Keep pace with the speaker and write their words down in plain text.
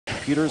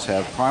computers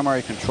have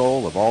primary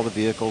control of all the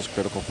vehicle's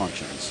critical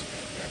functions.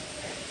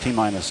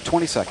 T-minus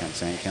 20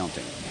 seconds and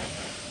counting.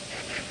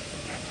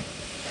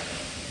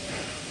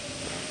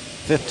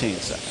 15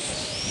 seconds.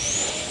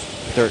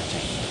 13.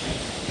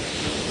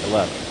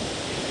 11.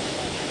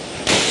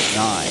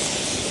 9.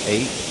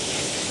 8.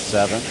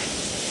 7.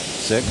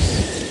 6.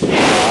 5. We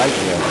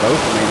have both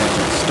main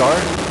engines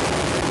start.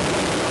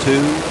 2.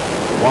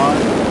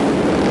 1.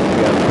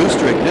 We have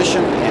booster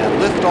ignition and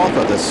liftoff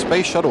of the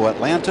Space Shuttle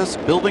Atlantis,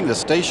 building the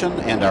station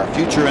and our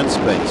future in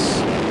space.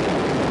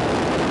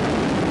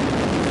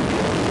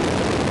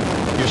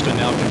 Houston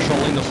now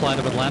controlling the flight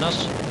of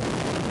Atlantis.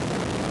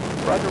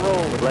 Roger,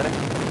 roll, Atlantic.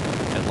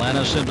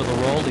 Atlantis into the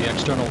roll, the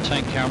external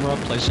tank camera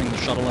placing the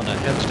shuttle in a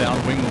heads-down,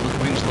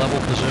 wings level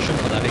position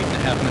for that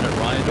 8.5-minute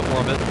ride to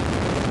orbit.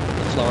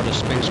 The Florida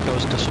Space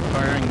Coast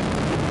disappearing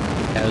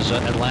as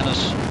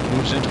Atlantis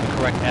moves into the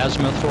correct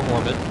azimuth for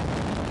orbit.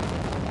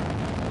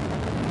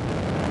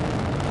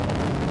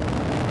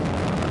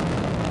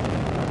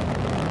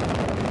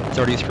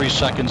 "33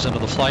 seconds into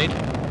the flight.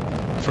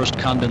 First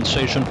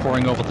condensation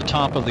pouring over the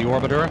top of the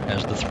orbiter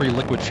as the 3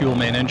 liquid fuel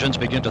main engines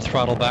begin to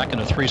throttle back in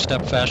a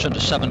 3-step fashion to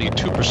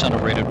 72%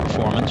 of rated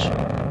performance.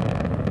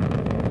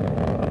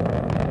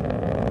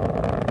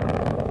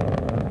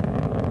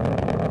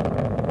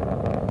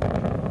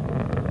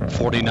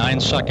 "49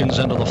 seconds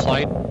into the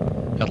flight.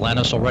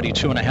 Atlantis already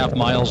 2.5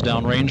 miles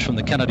downrange from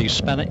the Kennedy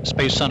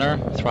Space Center,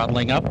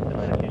 throttling up.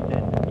 Atlantis,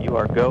 Houston, you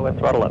are go and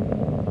throttle up.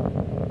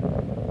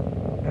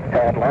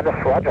 Atlantis,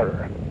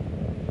 roger.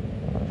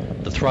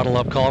 The throttle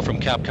up call from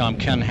Capcom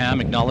Ken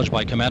Ham, acknowledged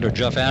by Commander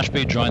Jeff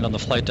Ashby, joined on the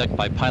flight deck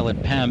by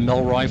pilot Pam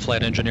Milroy,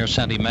 flight engineer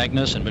Sandy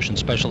Magnus, and mission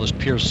specialist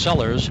Pierce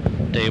Sellers,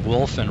 Dave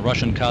Wolf, and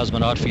Russian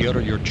cosmonaut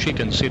Fyodor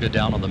Yurchikhin seated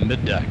down on the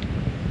middeck.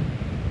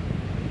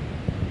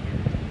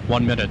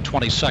 1 minute,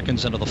 20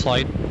 seconds into the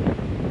flight.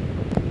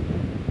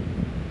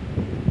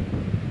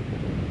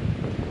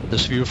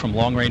 This view from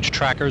long-range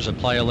trackers at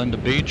Playa Linda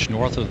Beach,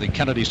 north of the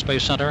Kennedy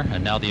Space Center,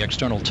 and now the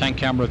external tank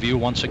camera view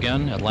once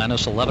again.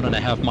 Atlantis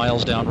 11.5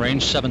 miles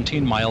downrange,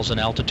 17 miles in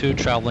altitude,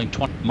 traveling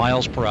 20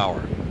 miles per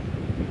hour.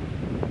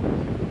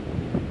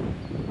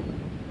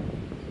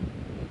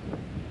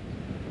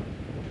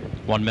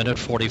 One minute,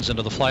 40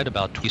 into the flight,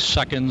 about 20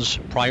 seconds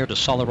prior to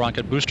solid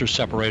rocket booster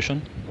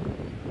separation.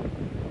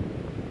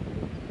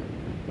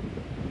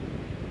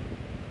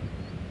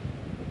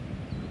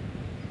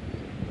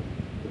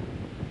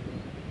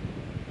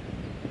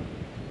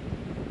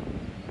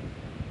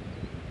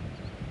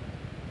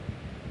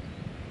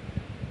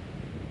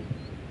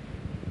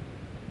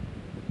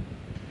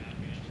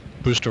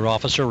 Booster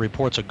officer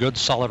reports a good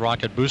solid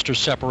rocket booster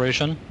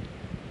separation.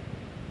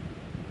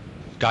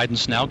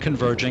 Guidance now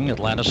converging.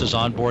 Atlantis'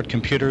 onboard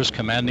computers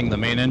commanding the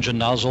main engine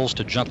nozzles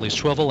to gently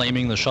swivel,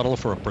 aiming the shuttle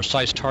for a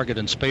precise target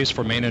in space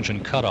for main engine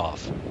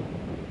cutoff.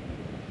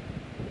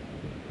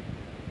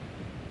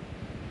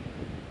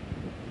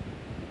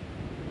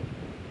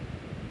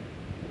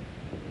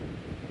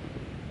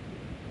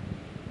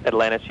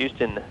 Atlantis,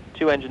 Houston,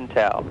 2-engine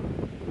TOW.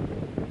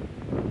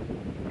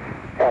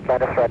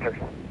 Atlantis, roger.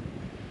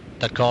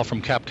 That call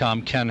from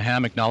Capcom Ken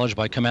Ham, acknowledged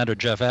by Commander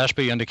Jeff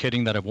Ashby,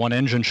 indicating that if one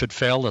engine should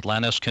fail,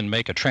 Atlantis can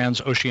make a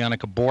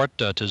transoceanic abort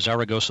to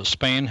Zaragoza,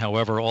 Spain.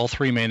 However, all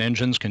 3 main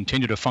engines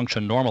continue to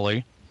function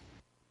normally.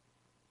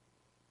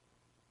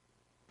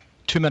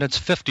 2 minutes,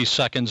 50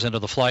 seconds into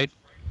the flight.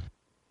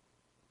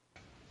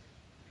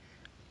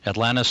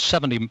 Atlantis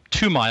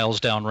 72 miles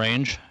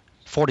downrange,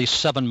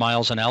 47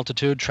 miles in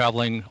altitude,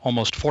 traveling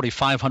almost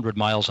 4,500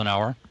 miles an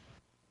hour.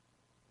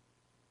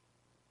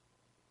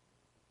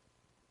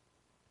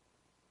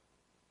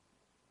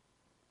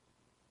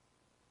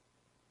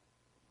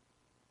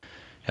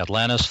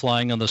 Atlantis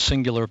flying on the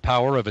singular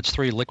power of its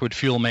 3 liquid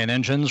fuel main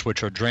engines,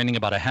 which are draining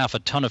about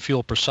 1/2 ton of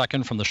fuel per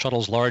second from the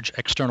shuttle's large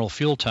external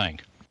fuel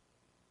tank.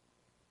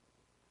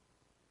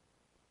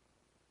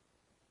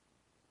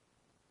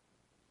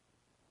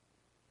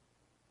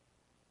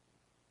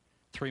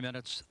 Three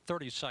minutes,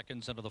 30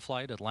 seconds into the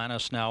flight.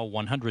 Atlantis now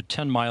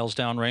 110 miles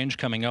downrange,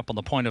 coming up on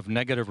the point of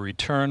negative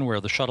return,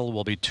 where the shuttle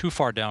will be too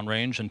far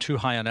downrange and too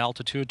high in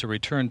altitude to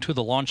return to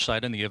the launch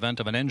site in the event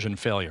of an engine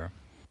failure.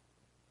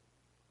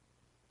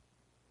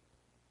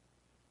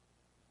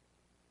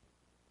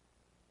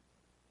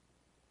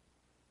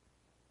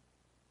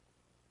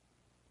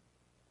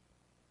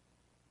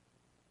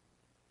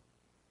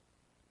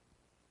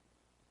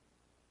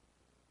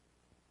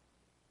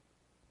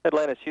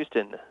 Atlantis,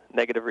 Houston,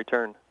 negative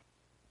return.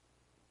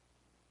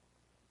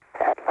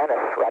 Atlantis,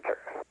 roger.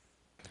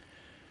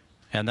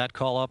 And that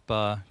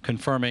call-up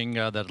confirming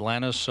that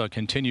Atlantis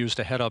continues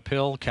to head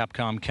uphill.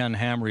 Capcom Ken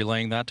Ham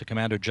relaying that to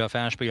Commander Jeff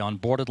Ashby on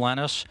board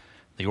Atlantis.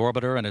 The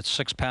orbiter and its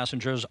 6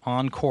 passengers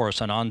on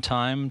course and on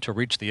time to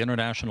reach the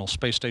International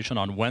Space Station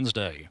on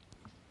Wednesday.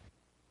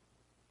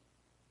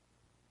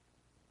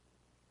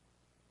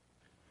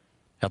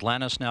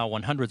 Atlantis now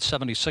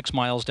 176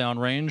 miles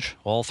downrange,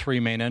 all 3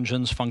 main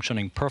engines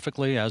functioning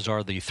perfectly, as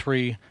are the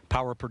 3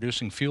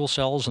 power-producing fuel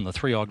cells and the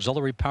 3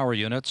 auxiliary power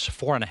units,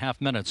 4.5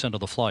 minutes into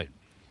the flight.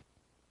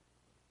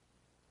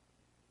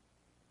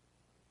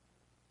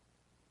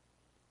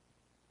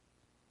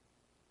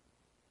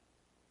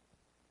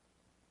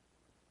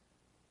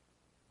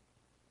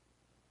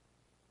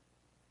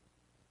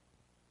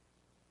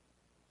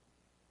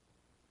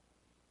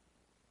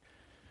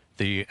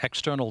 The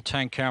external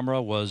tank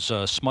camera was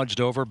smudged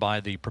over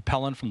by the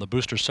propellant from the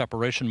booster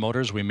separation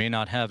motors. We may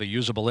not have a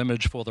usable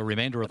image for the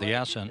remainder of the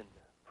ascent.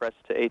 Press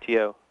to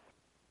ATO.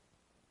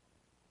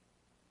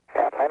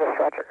 Atlantis,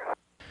 roger.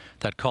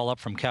 That call up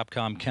from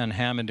Capcom Ken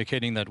Ham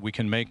indicating that we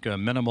can make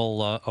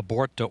minimal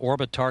abort to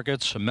orbit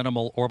targets,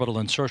 minimal orbital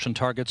insertion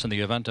targets in the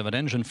event of an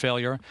engine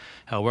failure.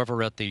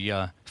 However, at the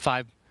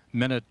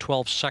 5-minute,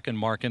 12-second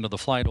mark into the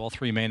flight, all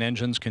three main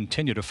engines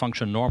continue to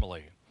function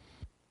normally.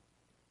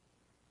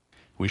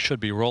 We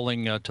should be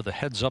rolling to the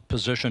heads-up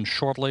position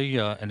shortly,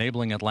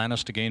 enabling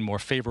Atlantis to gain more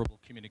favorable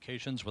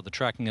communications with the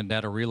tracking and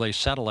data relay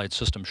satellite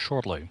system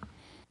shortly.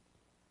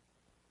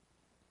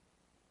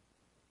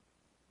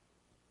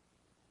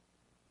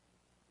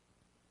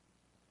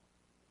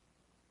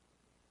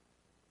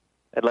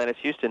 Atlantis,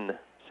 Houston,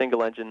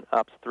 single engine,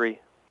 ops 3.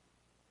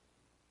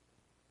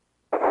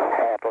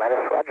 Atlantis,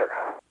 roger.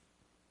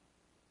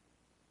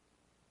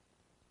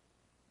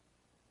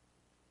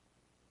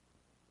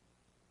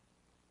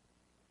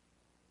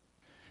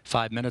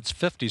 Five minutes,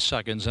 50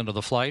 seconds into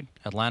the flight.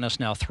 Atlantis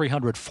now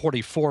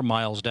 344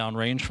 miles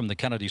downrange from the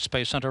Kennedy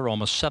Space Center,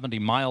 almost 70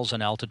 miles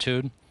in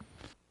altitude.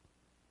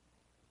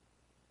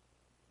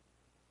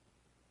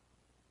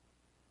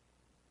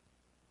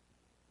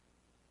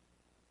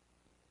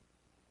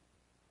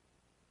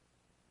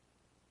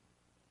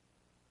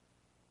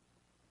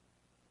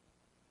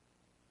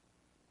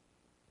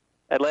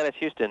 Atlantis,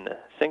 Houston,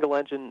 single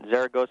engine,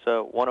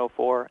 Zaragoza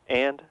 104,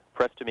 and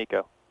press to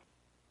MECO.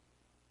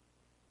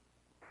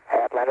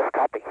 Atlantis,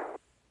 copy.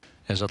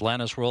 As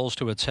Atlantis rolls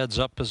to its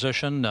heads-up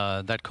position,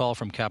 that call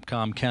from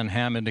Capcom Ken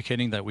Ham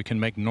indicating that we can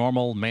make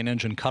normal main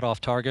engine cutoff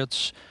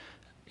targets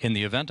in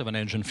the event of an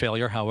engine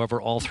failure.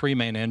 However, all three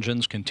main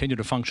engines continue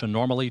to function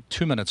normally.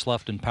 2 minutes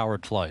left in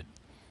powered flight.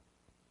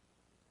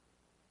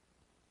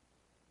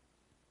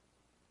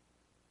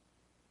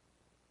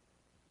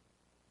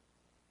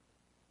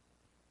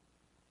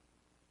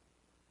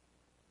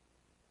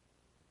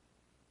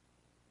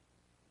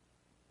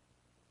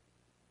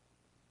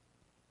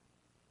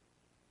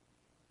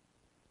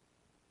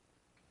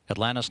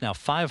 Atlantis now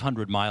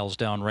 500 miles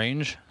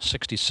downrange,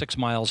 66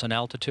 miles in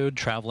altitude,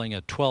 traveling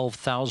at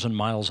 12,000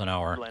 miles an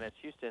hour. Atlantis,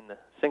 Houston,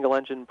 single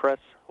engine, press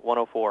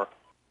 104.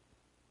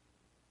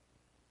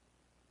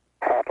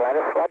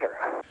 Atlantis, roger.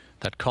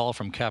 That call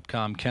from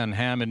Capcom Ken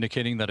Ham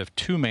indicating that if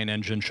two main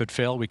engines should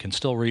fail, we can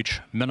still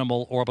reach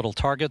minimal orbital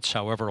targets.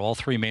 However, all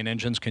three main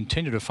engines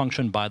continue to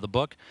function by the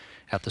book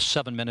at the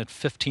 7-minute,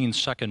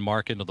 15-second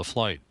mark into the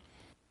flight.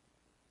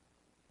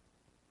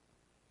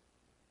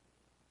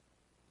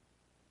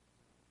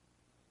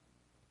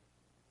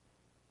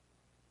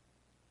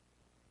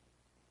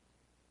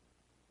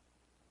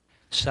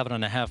 Seven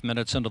and a half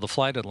minutes into the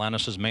flight,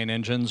 Atlantis' main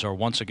engines are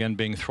once again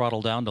being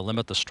throttled down to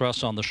limit the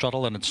stress on the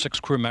shuttle and its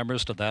 6 crew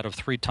members to that of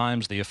 3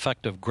 times the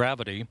effective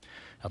gravity.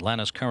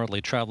 Atlantis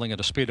currently traveling at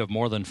a speed of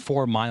more than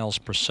 4 miles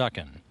per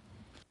second.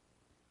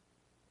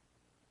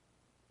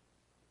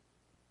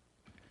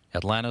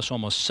 Atlantis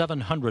almost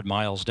 700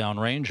 miles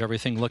downrange,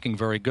 everything looking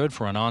very good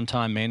for an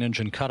on-time main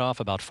engine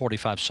cutoff about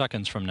 45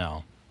 seconds from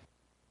now.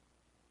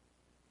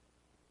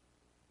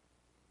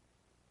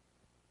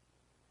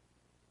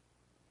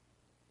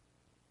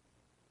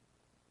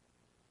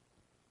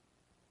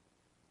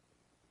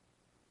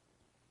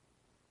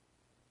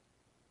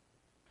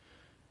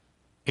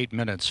 Eight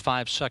minutes,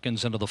 5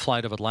 seconds into the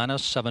flight of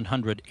Atlantis,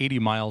 780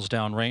 miles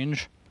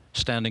downrange,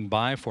 standing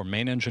by for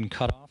main engine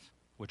cutoff,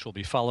 which will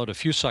be followed a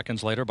few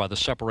seconds later by the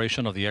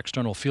separation of the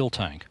external fuel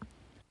tank.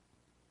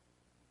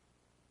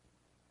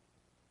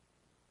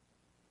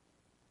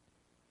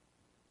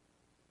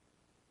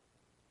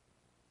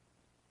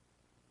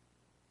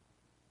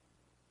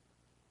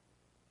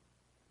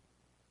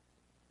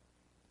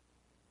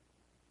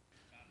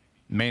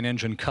 Main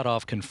engine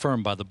cutoff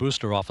confirmed by the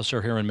booster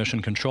officer here in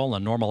Mission Control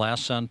and normal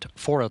ascent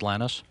for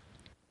Atlantis.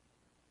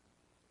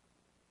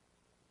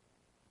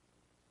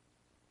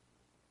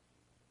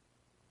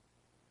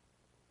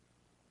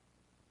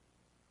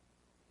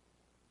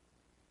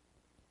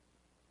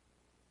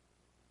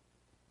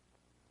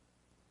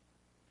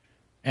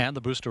 And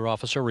the booster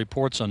officer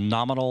reports a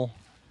nominal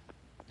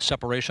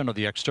separation of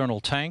the external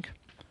tank.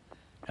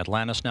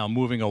 Atlantis now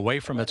moving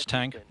away from its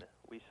tank.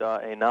 We saw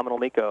a nominal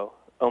MECO.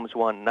 Ohms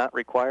 1 not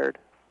required.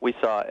 We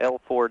saw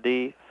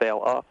L4D fail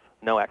off.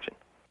 No action.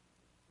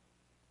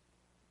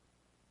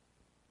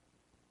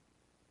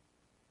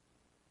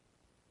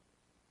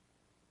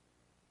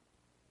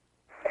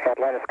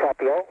 Atlantis,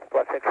 copy all.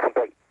 +6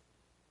 complete.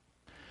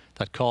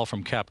 That call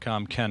from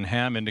Capcom Ken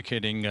Ham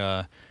indicating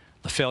the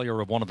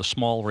failure of one of the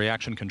small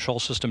reaction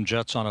control system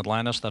jets on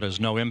Atlantis. That is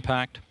no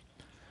impact.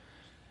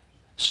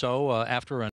 So after an